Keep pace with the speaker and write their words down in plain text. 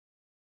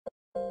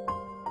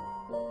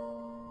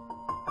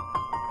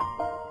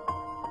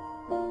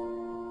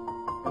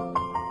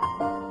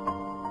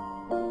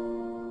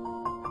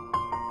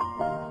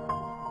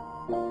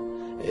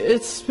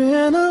It's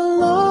been a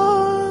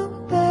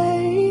long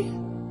day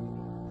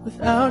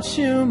without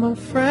you, my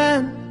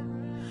friend,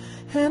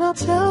 and I'll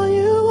tell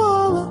you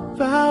all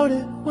about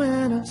it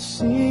when I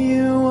see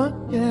you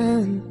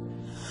again.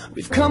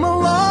 We've come a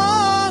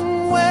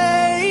long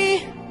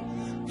way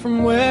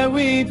from where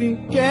we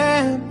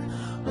began.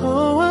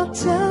 Oh, I'll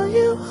tell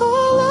you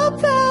all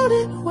about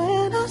it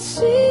when I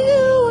see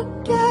you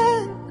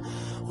again.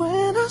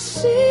 When I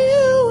see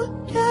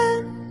you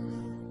again.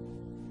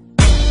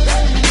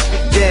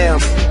 Damn,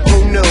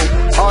 who knew?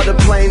 All the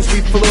planes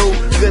we flew,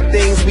 good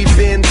things we've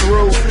been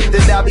through,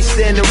 that I'll be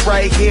standing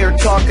right here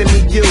talking to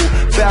you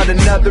about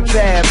another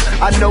path.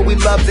 I know we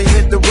love to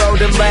hit the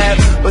road and laugh,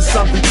 but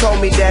something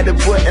told me that it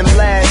wouldn't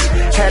last.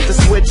 Had to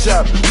switch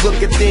up,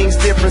 look at things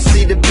different,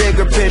 see the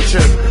bigger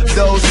picture.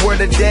 Those were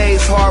the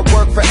days, hard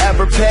work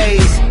forever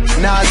pays.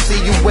 Now I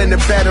see you in a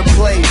better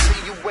place.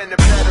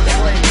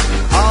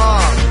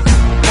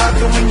 How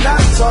can we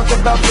not talk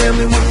about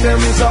family when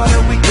family's all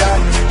that we got?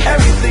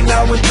 Everything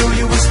I went through,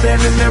 you were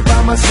standing there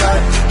by my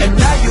side, and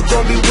now you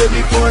gon' be with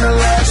me for the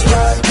last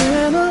ride. It's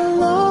been a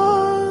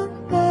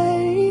long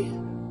day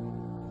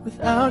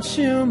without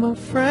you, my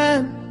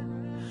friend,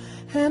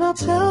 and I'll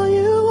tell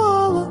you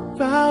all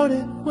about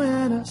it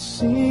when I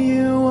see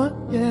you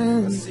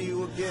again.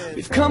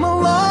 We've come a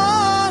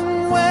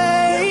long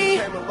way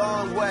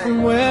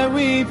from where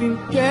we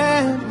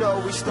began.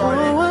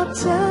 Oh, I'll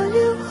tell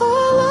you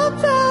all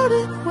about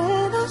it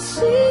when I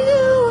see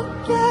you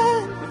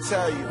again.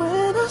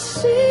 When I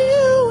see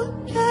you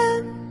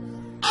again.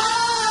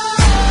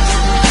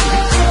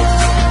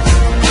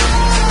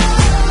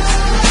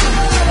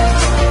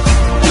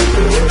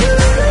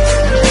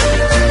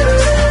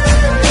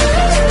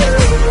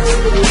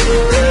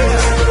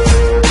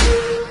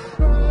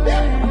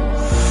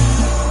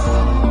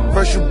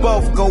 First you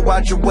both go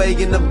out your way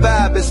and the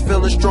vibe is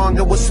feeling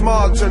stronger. What's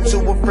small turn to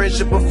a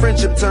friendship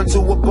turn to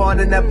a bond,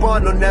 and that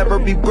bond will never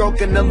be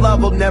broken, the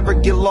love will never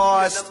get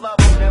lost.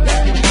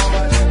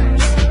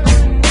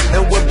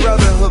 And when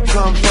brotherhood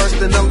come first,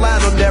 then the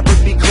line will never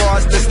be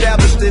crossed.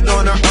 Established it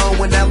on our own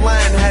when that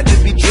line had to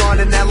be drawn,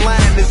 and that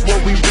line is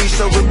what we reach,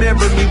 so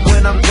remember me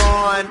when I'm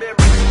gone.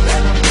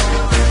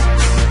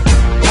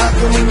 How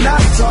can we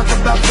not talk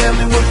about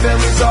family when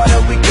family's all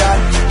that we got?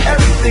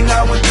 Everything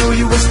I went through,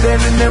 you were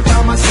standing there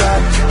by my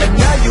side, and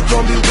now you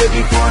gon' be with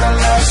me for the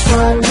last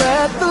ride. Don't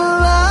let the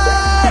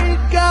light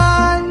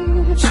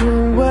guide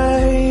your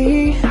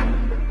way.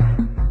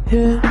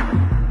 Yeah.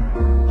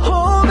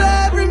 Hold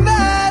every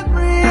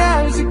memory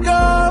as you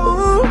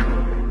go,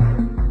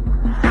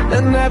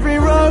 and every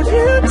road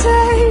you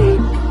take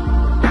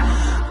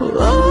will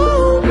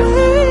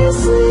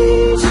always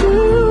lead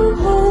you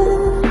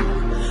home.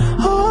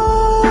 Oh,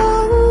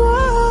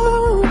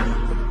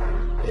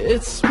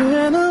 it's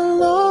been a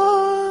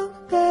long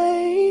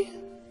day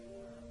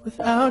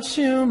without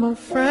you, my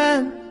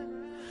friend,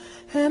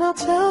 and I'll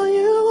tell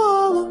you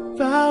all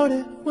about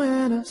it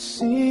when I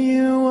see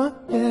you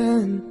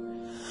again.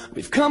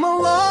 We've come a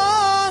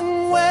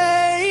long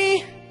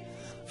way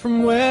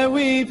from where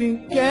we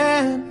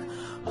began.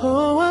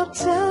 Oh, I'll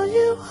tell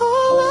you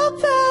all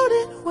about